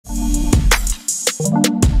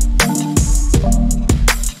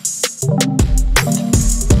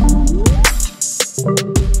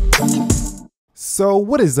So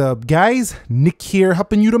what is up, guys? Nick here,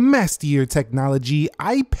 helping you to master your technology.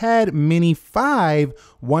 iPad mini 5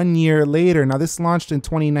 1 year later. Now this launched in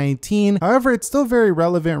 2019. However, it's still very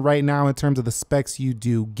relevant right now in terms of the specs you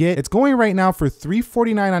do get. It's going right now for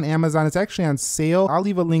 $349 on Amazon. It's actually on sale. I'll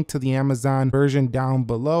leave a link to the Amazon version down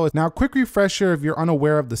below. Now, quick refresher if you're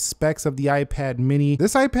unaware of the specs of the iPad mini.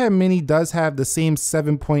 This iPad mini does have the same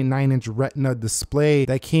 7.9-inch Retina display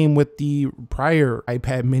that came with the prior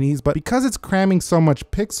iPad minis, but because it's cramming so much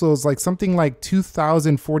pixels, like something like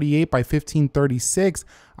 2048 by 1536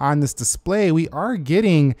 on this display, we are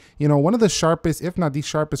getting, one of the sharpest, if not the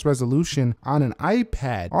sharpest resolution on an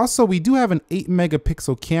iPad. Also, we do have an 8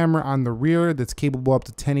 megapixel camera on the rear that's capable up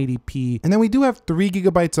to 1080p. And then we do have 3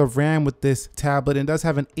 gigabytes of RAM with this tablet, and it does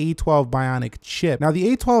have an A12 Bionic chip. Now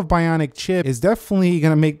the A12 Bionic chip is definitely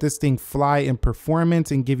gonna make this thing fly in performance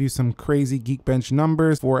and give you some crazy Geekbench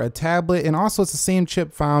numbers for a tablet. And also it's the same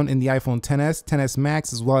chip found in the iPhone XS, XS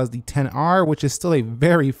Max, as well as the XR, which is still a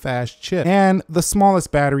very fast chip. And the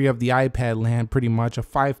smallest battery of the iPad land, pretty much a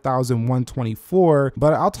 5124,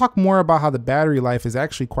 but I'll talk more about how the battery life is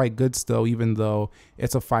actually quite good still, even though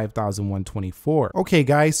it's a 5124. Okay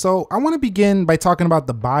guys, so I want to begin by talking about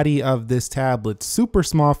the body of this tablet. Super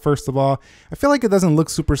small, first of all. I feel like it doesn't look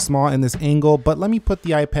super small in this angle, but let me put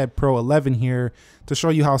the iPad Pro 11 here to show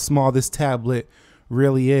you how small this tablet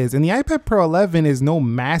really is. And the iPad Pro 11 is no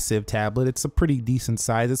massive tablet. It's a pretty decent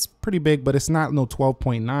size. It's pretty big, but it's not no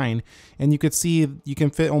 12.9. And you could see you can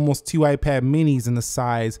fit almost 2 iPad minis in the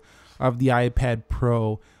size of the iPad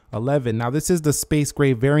Pro 11. Now this is the space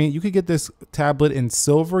gray variant. You could get this tablet in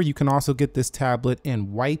silver. You can also get this tablet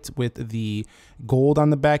in white with the gold on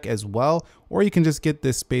the back as well, or you can just get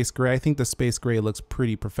this space gray. I think the space gray looks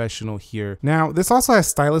pretty professional here. Now this also has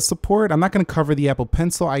stylus support. I'm not going to cover the Apple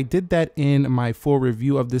Pencil. I did that in my full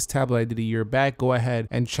review of this tablet I did a year back. Go ahead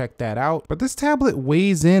and check that out. But this tablet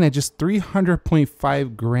weighs in at just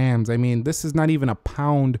 300.5 grams. I mean, this is not even a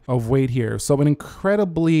pound of weight here. So an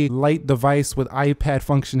incredibly light device with iPad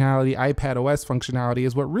functionality, iPadOS functionality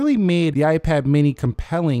is what really made the iPad mini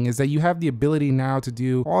compelling, is that you have the ability now to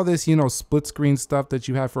do all this, split screen stuff that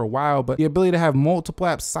you had for a while, but the ability to have multiple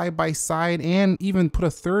apps side by side and even put a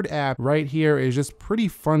third app right here is just pretty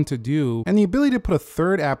fun to do. And the ability to put a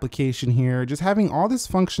third application here, just having all this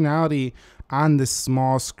functionality on this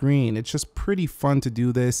small screen, it's just pretty fun to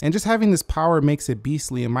do this. And just having this power makes it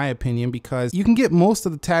beastly in my opinion, because you can get most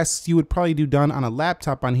of the tasks you would probably do done on a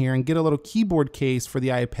laptop on here and get a little keyboard case for the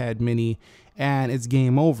iPad mini, and it's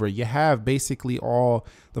game over. You have basically all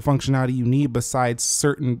the functionality you need besides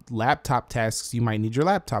certain laptop tasks you might need your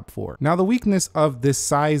laptop for. Now the weakness of this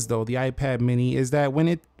size though, the iPad mini, is that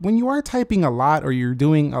when you are typing a lot or you're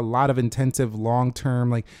doing a lot of intensive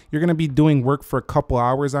long-term, like you're gonna be doing work for a couple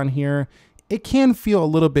hours on here, it can feel a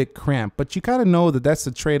little bit cramped, but you gotta know that that's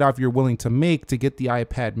the trade-off you're willing to make to get the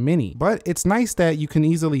iPad mini. But it's nice that you can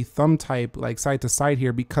easily thumb type like side to side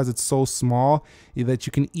here because it's so small that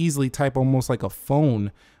you can easily type almost like a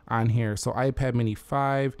phone on here. So iPad mini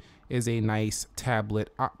 5 is a nice tablet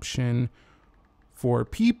option for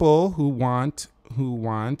people who want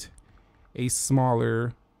a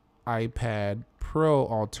smaller iPad Pro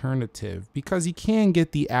alternative, because you can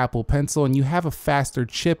get the Apple Pencil and you have a faster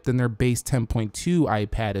chip than their base 10.2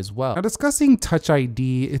 iPad as well. Now discussing Touch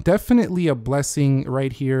ID, it's definitely a blessing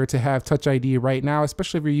right here to have Touch ID right now,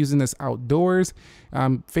 especially if you're using this outdoors.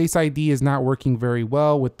 Face ID is not working very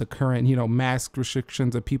well with the current, mask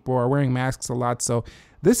restrictions that people are wearing masks a lot. So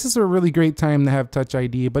this is a really great time to have Touch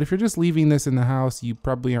ID, but if you're just leaving this in the house, you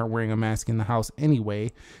probably aren't wearing a mask in the house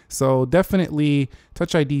anyway. So definitely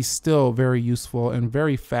Touch ID is still very useful and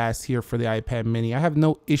very fast here for the iPad mini. I have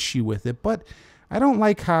no issue with it, but I don't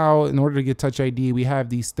like how in order to get Touch ID, we have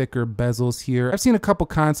these thicker bezels here. I've seen a couple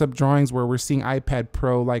concept drawings where we're seeing iPad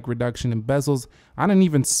Pro like reduction in bezels on an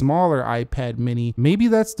even smaller iPad mini. Maybe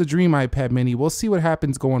that's the dream iPad mini. We'll see what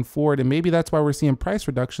happens going forward, and maybe that's why we're seeing price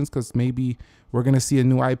reductions, because maybe we're gonna see a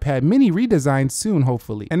new iPad mini redesign soon,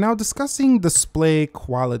 hopefully. And now discussing display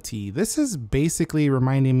quality. This is basically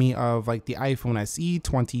reminding me of like the iPhone SE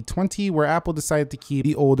 2020, where Apple decided to keep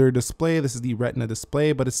the older display. This is the Retina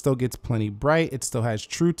display, but it still gets plenty bright. It still has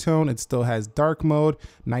True Tone. It still has dark mode,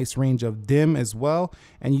 nice range of dim as well.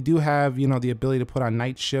 And you do have, the ability to put on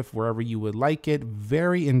night shift wherever you would like it.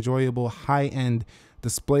 Very enjoyable high-end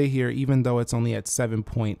display here, even though it's only at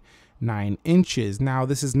 7.9 inches. Now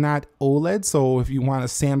this is not OLED, so if you want a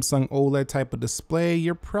Samsung OLED type of display,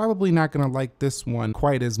 you're probably not gonna like this one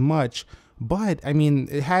quite as much. but I mean,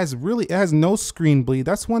 it has no screen bleed.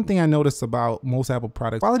 That's one thing I noticed about most Apple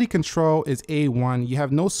products. Quality control is A1. You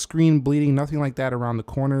have no screen bleeding, nothing like that around the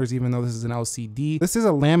corners, even though this is an LCD. This is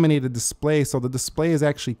a laminated display, so the display is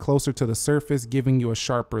actually closer to the surface, giving you a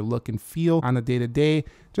sharper look and feel on the day-to-day.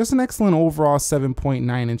 Just an excellent overall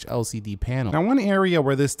 7.9-inch LCD panel. Now, one area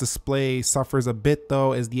where this display suffers a bit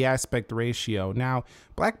though is the aspect ratio. Now,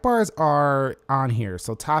 black bars are on here,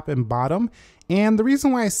 so top and bottom. And the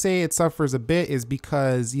reason why I say it suffers a bit is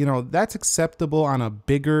because, you know, that's acceptable on a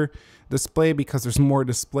bigger display because there's more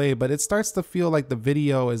display, but it starts to feel like the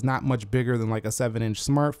video is not much bigger than like a 7-inch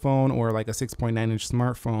smartphone or like a 6.9-inch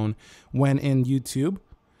smartphone when in YouTube.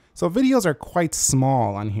 So videos are quite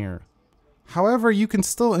small on here. However, you can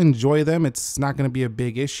still enjoy them. It's not going to be a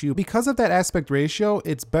big issue. Because of that aspect ratio,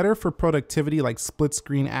 it's better for productivity like split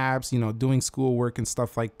screen apps, you know, doing schoolwork and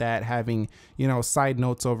stuff like that, having, you know, side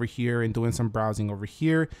notes over here and doing some browsing over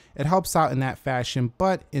here. It helps out in that fashion,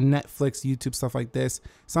 but in Netflix, YouTube, stuff like this,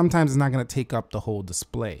 sometimes it's not going to take up the whole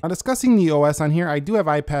display. Now, discussing the OS on here, I do have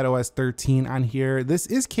iPadOS 13 on here. This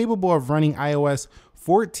is capable of running iOS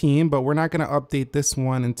 14, but we're not going to update this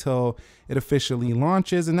one until it officially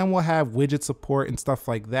launches, and then we'll have widget support and stuff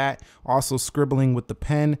like that, also scribbling with the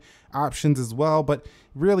pen options as well. But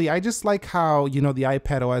really, I just like how, you know, the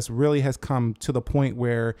iPadOS really has come to the point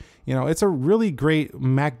where, you know, it's a really great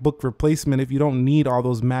MacBook replacement if you don't need all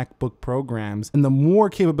those MacBook programs. And the more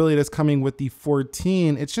capability that's coming with the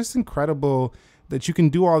 14, it's just incredible that you can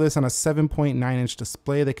do all this on a 7.9-inch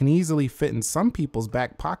display that can easily fit in some people's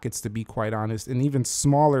back pockets, to be quite honest, and even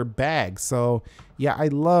smaller bags. So yeah, I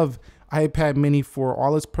love iPad mini for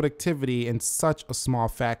all its productivity in such a small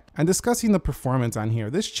fact. And discussing the performance on here,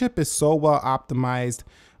 this chip is so well optimized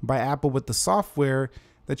by Apple with the software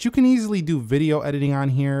that you can easily do video editing on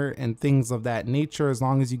here and things of that nature, as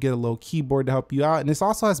long as you get a little keyboard to help you out. And this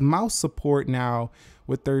also has mouse support now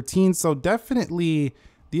with 13, so definitely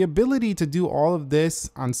the ability to do all of this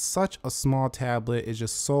on such a small tablet is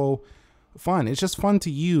just so fun. It's just fun to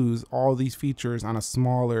use all these features on a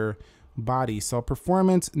smaller body. So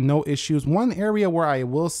performance, no issues. One area where I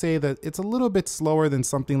will say that it's a little bit slower than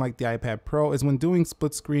something like the iPad Pro is when doing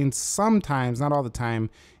split screen. Sometimes, not all the time,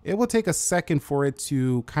 it will take a second for it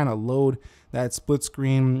to kind of load that split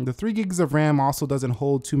screen. The 3 gigs of RAM also doesn't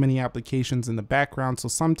hold too many applications in the background, so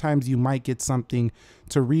sometimes you might get something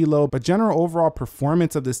to reload. But general overall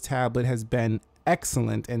performance of this tablet has been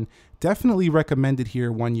excellent and definitely recommended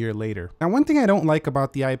here 1 year later. Now, one thing I don't like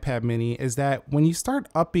about the iPad mini is that when you start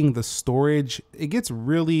upping the storage, it gets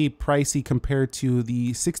really pricey compared to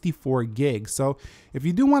the 64 gig. So if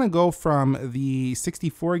you do want to go from the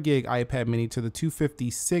 64 gig iPad mini to the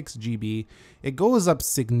 256 GB, it goes up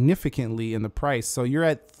significantly in the price. So you're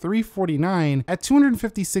at $349. At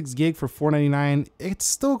 256 gig for $499, it's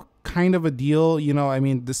still kind of a deal, you know, I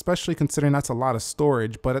mean, especially considering that's a lot of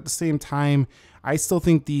storage, but at the same time, I still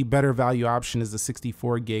think the better value option is the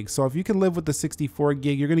 64 gig. So if you can live with the 64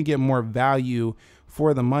 gig, you're going to get more value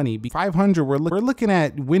for the money. 500, we're looking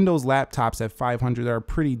at Windows laptops at 500 that are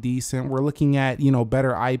pretty decent. We're looking at, you know,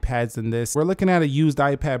 better iPads than this. We're looking at a used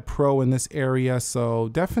iPad Pro in this area. So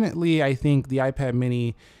definitely, I think the iPad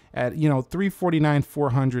mini at, you know, $349,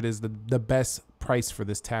 $400 is the best price for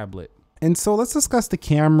this tablet. And so let's discuss the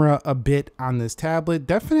camera a bit on this tablet.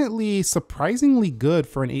 Definitely surprisingly good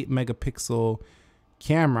for an 8 megapixel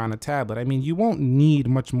camera on a tablet. I mean, you won't need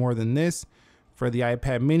much more than this for the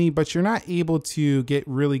iPad mini, but you're not able to get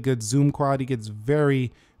really good zoom quality. It gets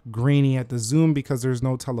very grainy at the zoom because there's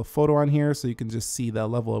no telephoto on here, so you can just see the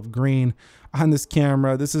level of grain on this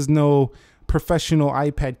camera. This is no professional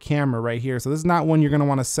iPad camera right here. So this is not one you're going to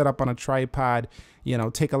want to set up on a tripod, you know,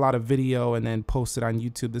 take a lot of video and then post it on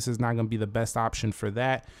YouTube. This is not going to be the best option for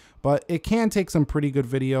that, but it can take some pretty good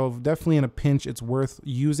video. Definitely in a pinch, it's worth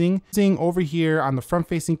using. Seeing over here on the front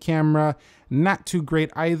facing camera, not too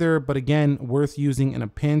great either, but again, worth using in a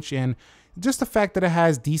pinch. And just the fact that it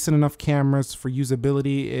has decent enough cameras for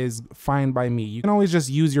usability is fine by me. You can always just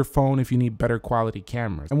use your phone if you need better quality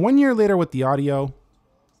cameras. And 1 year later with the audio,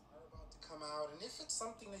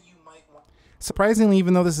 surprisingly,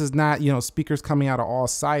 even though this is not, you know, speakers coming out of all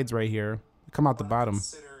sides right here, come out the bottom,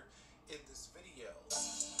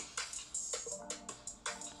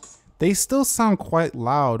 they still sound quite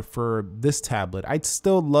loud for this tablet. I'd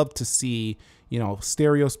still love to see, you know,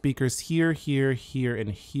 stereo speakers here, here, here,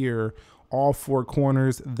 and here, all 4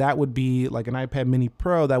 corners. That would be like an iPad mini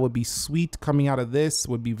Pro. That would be sweet. Coming out of this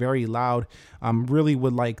would be very loud. Really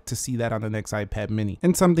would like to see that on the next iPad mini.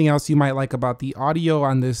 And something else you might like about the audio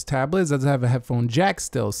on this tablet is it does have a headphone jack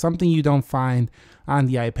still, something you don't find on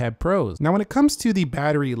the iPad Pros. Now, when it comes to the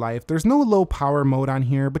battery life, there's no low power mode on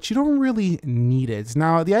here, but you don't really need it.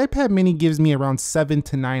 Now, the iPad mini gives me around 7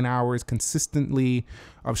 to 9 hours consistently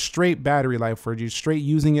of straight battery life for you, straight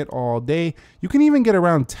using it all day. You can even get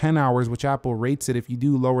around 10 hours, which Apple rates it if you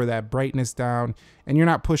do lower that brightness down and you're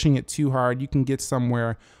not pushing it too hard. You can get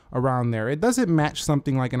somewhere around there. It doesn't match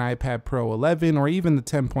something like an iPad Pro 11 or even the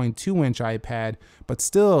 10.2-inch iPad, but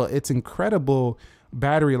still, it's incredible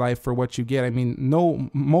battery life for what you get. I mean,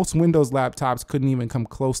 most Windows laptops couldn't even come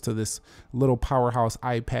close to this little powerhouse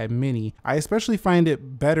iPad mini. I especially find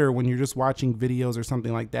it better when you're just watching videos or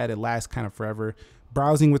something like that. It lasts kind of forever.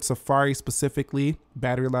 Browsing with Safari specifically,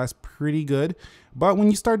 battery lasts pretty good. But when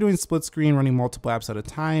you start doing split screen, running multiple apps at a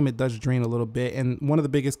time, it does drain a little bit. And one of the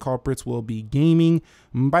biggest culprits will be gaming.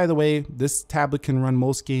 By the way, this tablet can run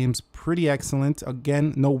most games pretty excellent.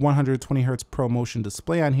 Again, no 120 Hz ProMotion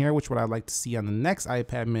display on here, which what I'd like to see on the next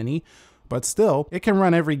iPad mini. But still, it can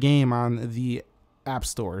run every game on the App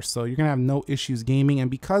Store, so you're gonna have no issues gaming.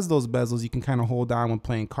 And because those bezels, you can kind of hold on when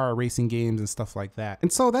playing car racing games and stuff like that.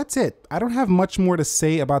 And so that's it. I don't have much more to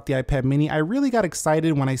say about the iPad mini. I really got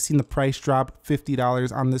excited when I seen the price drop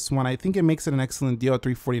 $50 on this one. I think it makes it an excellent deal at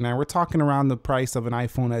 $349. We're talking around the price of an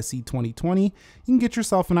iPhone SE 2020. You can get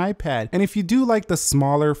yourself an iPad. And if you do like the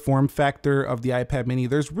smaller form factor of the iPad mini,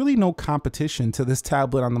 there's really no competition to this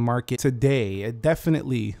tablet on the market today. It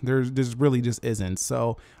definitely, there's really just isn't.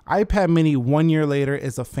 So iPad mini 1 year later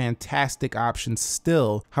is a fantastic option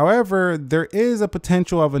still. However, there is a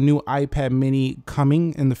potential of a new iPad mini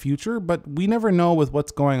coming in the future, but we never know with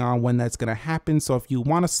what's going on when that's going to happen. So if you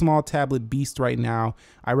want a small tablet beast right now,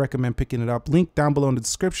 I recommend picking it up. Link down below in the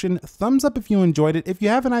description. Thumbs up if you enjoyed it. If you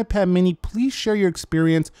have an iPad mini, please share your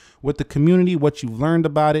experience with the community, what you've learned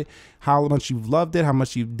about it, how much you've loved it, how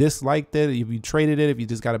much you've disliked it, if you traded it, if you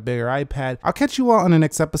just got a bigger iPad. I'll catch you all on the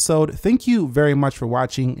next episode. Thank you very much for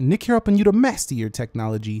watching. Nick here, helping you to master your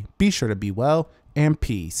technology. Be sure to be well and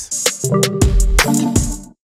peace.